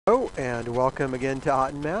Hello and welcome again to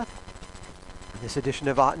Otten Math. In this edition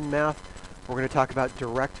of Otten Math, we're going to talk about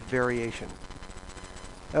direct variation.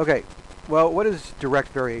 Okay, well, what is direct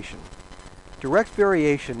variation? Direct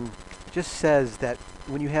variation just says that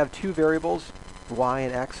when you have two variables, y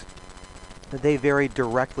and x, that they vary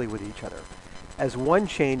directly with each other. As one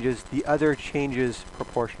changes, the other changes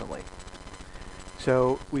proportionally.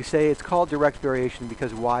 So we say it's called direct variation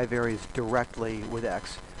because y varies directly with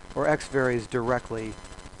x, or x varies directly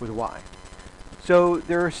with y. So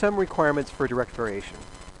there are some requirements for direct variation.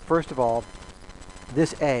 First of all,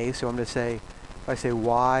 this a, so I'm going to say, if I say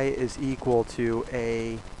y is equal to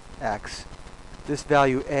ax, this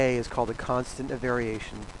value a is called a constant of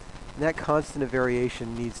variation. And that constant of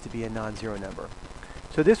variation needs to be a non-zero number.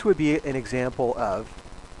 So this would be an example of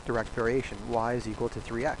direct variation. Y is equal to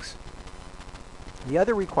 3x. The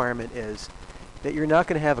other requirement is that you're not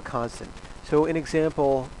going to have a constant. So an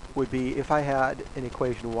example would be if I had an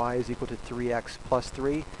equation y is equal to 3x plus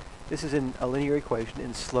 3. This is in a linear equation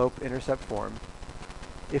in slope-intercept form.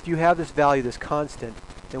 If you have this value, this constant,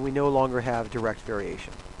 then we no longer have direct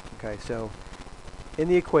variation. Okay, so in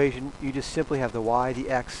the equation, you just simply have the y, the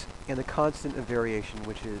x, and the constant of variation,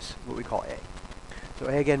 which is what we call a. So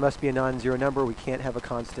a, again, must be a non-zero number. We can't have a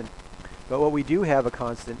constant. But what we do have a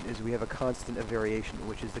constant is we have a constant of variation,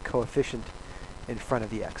 which is the coefficient in front of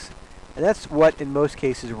the x. And that's what, in most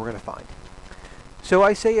cases, we're going to find. So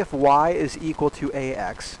I say if y is equal to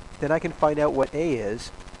ax, then I can find out what a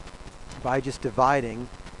is by just dividing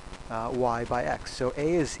y by x. So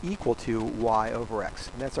a is equal to y over x,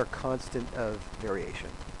 and that's our constant of variation.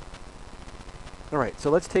 All right, so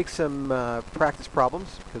let's take some practice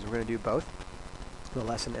problems, because we're going to do both, the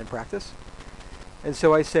lesson and practice. And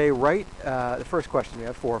so I say, write, the first question, we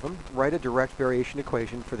have 4 of them, write a direct variation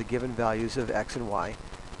equation for the given values of x and y,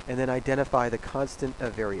 and then identify the constant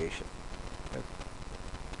of variation. Okay.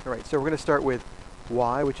 All right, so we're going to start with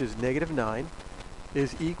y, which is -9,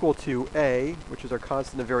 is equal to a, which is our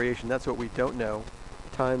constant of variation, that's what we don't know,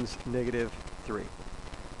 times -3.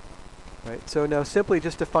 Right, so now simply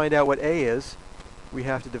just to find out what a is, we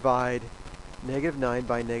have to divide -9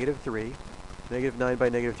 by -3. -9 by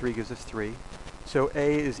 -3 gives us 3. So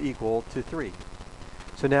a is equal to 3.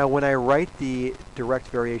 So now when I write the direct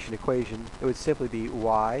variation equation, it would simply be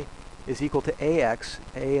y is equal to ax.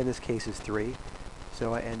 A in this case is 3.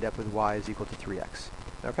 So I end up with y is equal to 3x.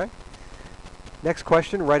 Okay? Next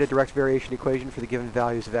question, write a direct variation equation for the given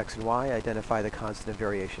values of x and y. Identify the constant of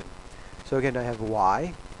variation. So again, I have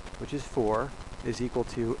y, which is 4, is equal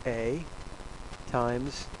to a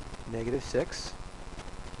times -6.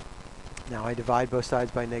 Now I divide both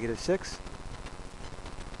sides by -6.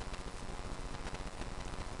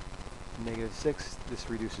 -6,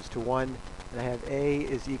 this reduces to 1, and I have a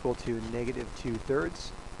is equal to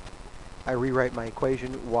 -2/3. I rewrite my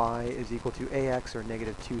equation, y is equal to ax, or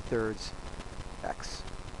 -2/3 x.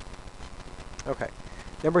 Okay,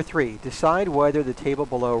 number 3, decide whether the table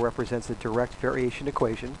below represents a direct variation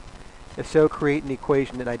equation. If so, create an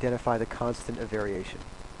equation and identify the constant of variation.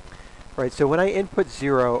 Right, so when I input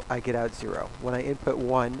 0, I get out 0. When I input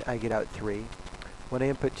 1, I get out 3. When I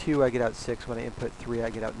input 2, I get out 6. When I input 3, I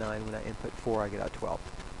get out 9. When I input 4, I get out 12.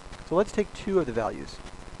 So let's take 2 of the values,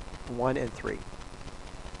 1 and 3.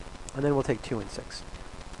 And then we'll take 2 and 6.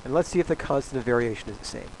 And let's see if the constant of variation is the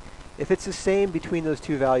same. If it's the same between those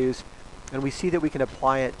two values, and we see that we can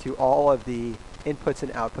apply it to all of the inputs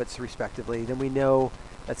and outputs respectively, then we know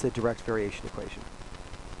that's a direct variation equation.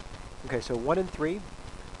 Okay, so 1 and 3,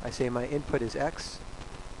 I say my input is x,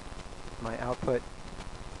 my output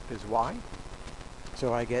is y.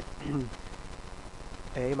 So I get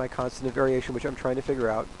a, my constant of variation, which I'm trying to figure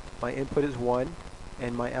out. My input is 1,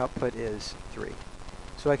 and my output is 3.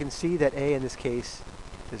 So I can see that a in this case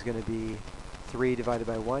is going to be 3 divided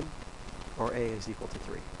by 1, or a is equal to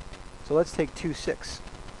 3. So let's take 2, 6.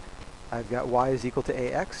 I've got y is equal to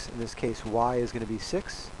ax. In this case, y is going to be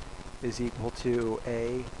 6, is equal to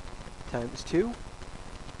a times 2.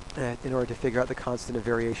 And in order to figure out the constant of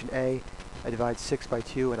variation a, I divide 6 by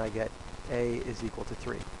 2, and I get a is equal to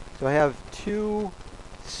 3. So I have 2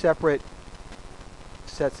 separate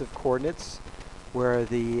sets of coordinates where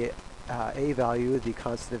the a value, the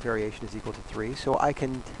constant of variation, is equal to 3. So I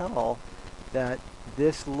can tell that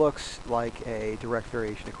this looks like a direct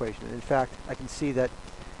variation equation. And in fact, I can see that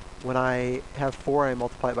when I have 4 and I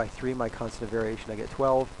multiply it by 3, my constant of variation, I get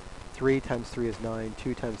 12. 3 times 3 is 9.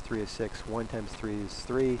 2 times 3 is 6. 1 times 3 is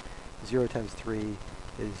 3. 0 times 3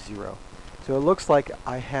 is 0. So it looks like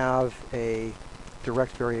I have a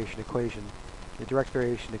direct variation equation. The direct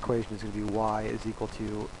variation equation is going to be y is equal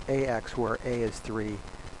to ax, where a is 3,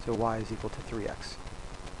 so y is equal to 3x.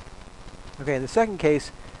 Okay, in the second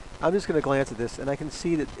case, I'm just going to glance at this, and I can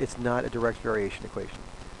see that it's not a direct variation equation.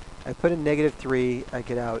 I put in -3, I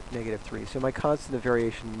get out -3. So my constant of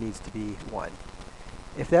variation needs to be 1.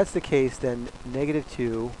 If that's the case, then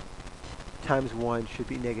 -2 times 1 should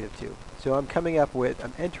be -2. So I'm coming up with,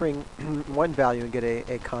 I'm entering one value and get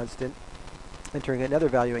a constant, entering another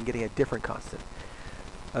value and getting a different constant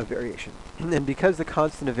of variation. And because the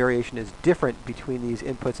constant of variation is different between these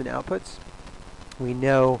inputs and outputs, we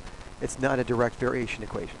know it's not a direct variation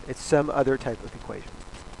equation. It's some other type of equation.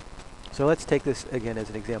 So let's take this again as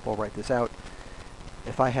an example, write this out.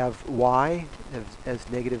 If I have y as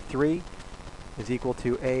 -3 is equal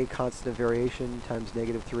to a constant of variation times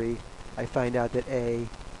 -3, I find out that a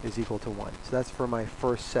is equal to 1. So that's for my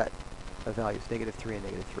first set of values, -3 and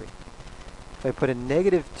 -3. If I put in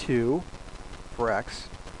 -2 for x,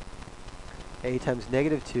 a times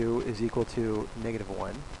 -2 is equal to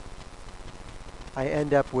 -1. I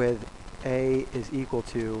end up with a is equal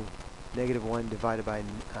to -1 divided by,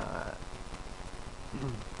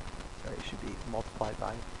 sorry, it should be multiplied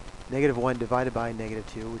by -1 divided by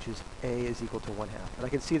 -2, which is a is equal to 1/2. And I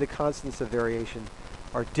can see the constants of variation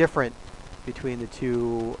are different between the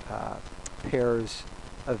two pairs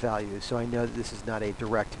of values, so I know that this is not a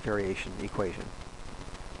direct variation equation.